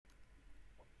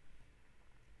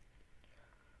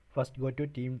First go to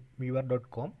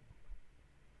teamviewer.com,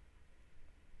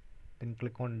 then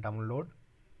click on download,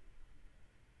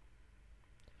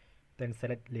 then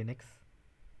select Linux,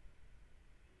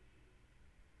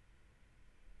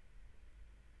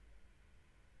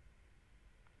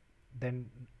 then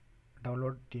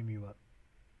download TeamViewer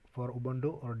for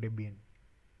Ubuntu or Debian.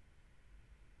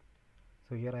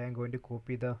 So here I am going to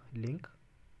copy the link,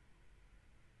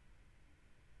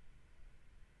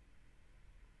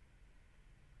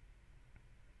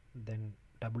 then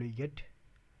wget.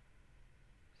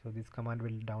 So this command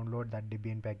will download that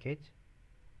Debian package.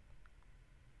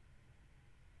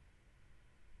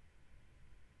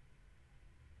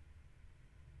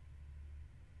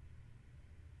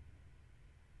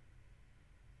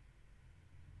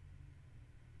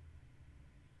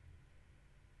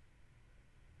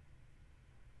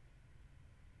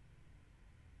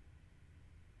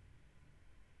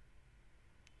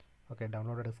 Okay,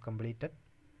 download is completed.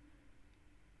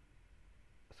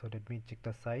 So let me check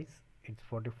the size. It's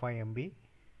 45 MB.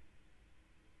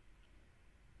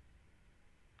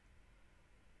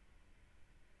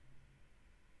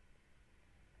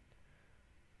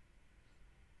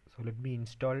 So let me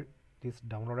install this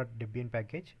downloaded Debian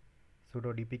package.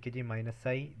 Sudo dpkg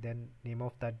 -i, then name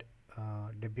of that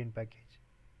Debian package.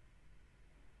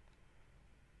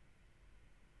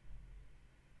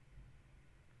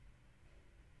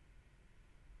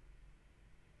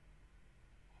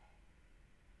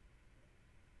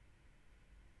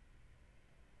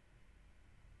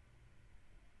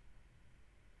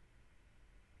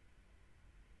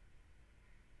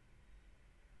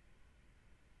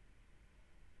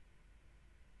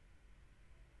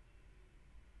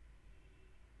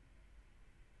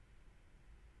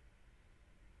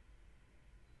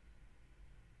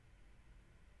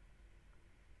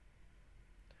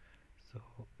 So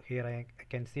here I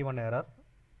can see one error,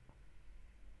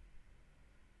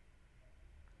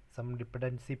 some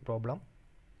dependency problem.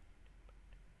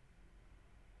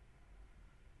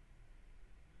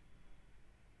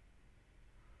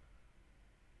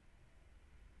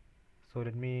 So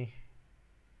let me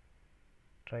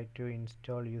try to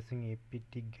install using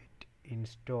apt-get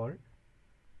install.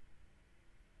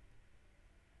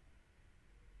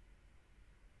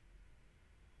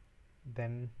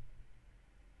 Then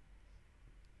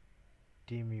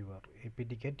TeamViewer,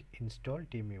 apt-get install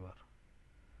TeamViewer.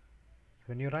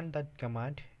 When you run that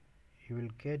command, you will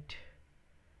get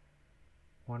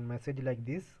one message like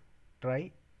this: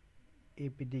 try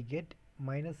apt-get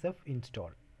 -f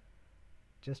install.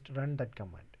 Just run that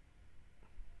command.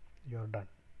 You are done.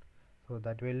 So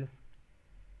that will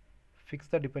fix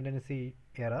the dependency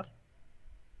error.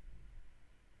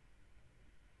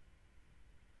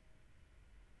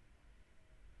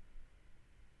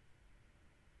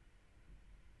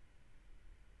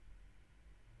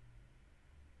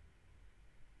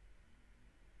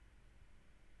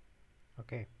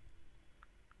 Okay,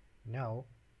 now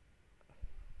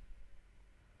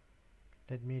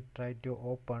let me try to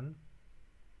open.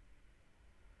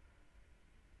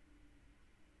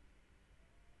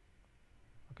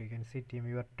 Okay, you can see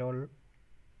TeamViewer tool.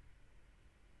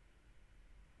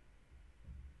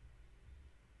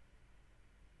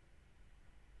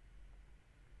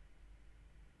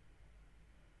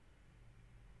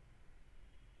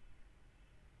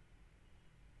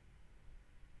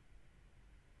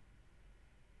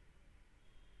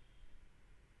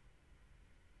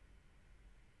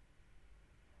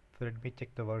 So let me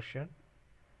check the version.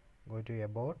 Go to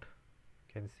about,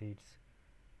 you can see it's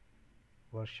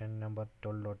version number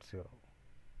 12.0.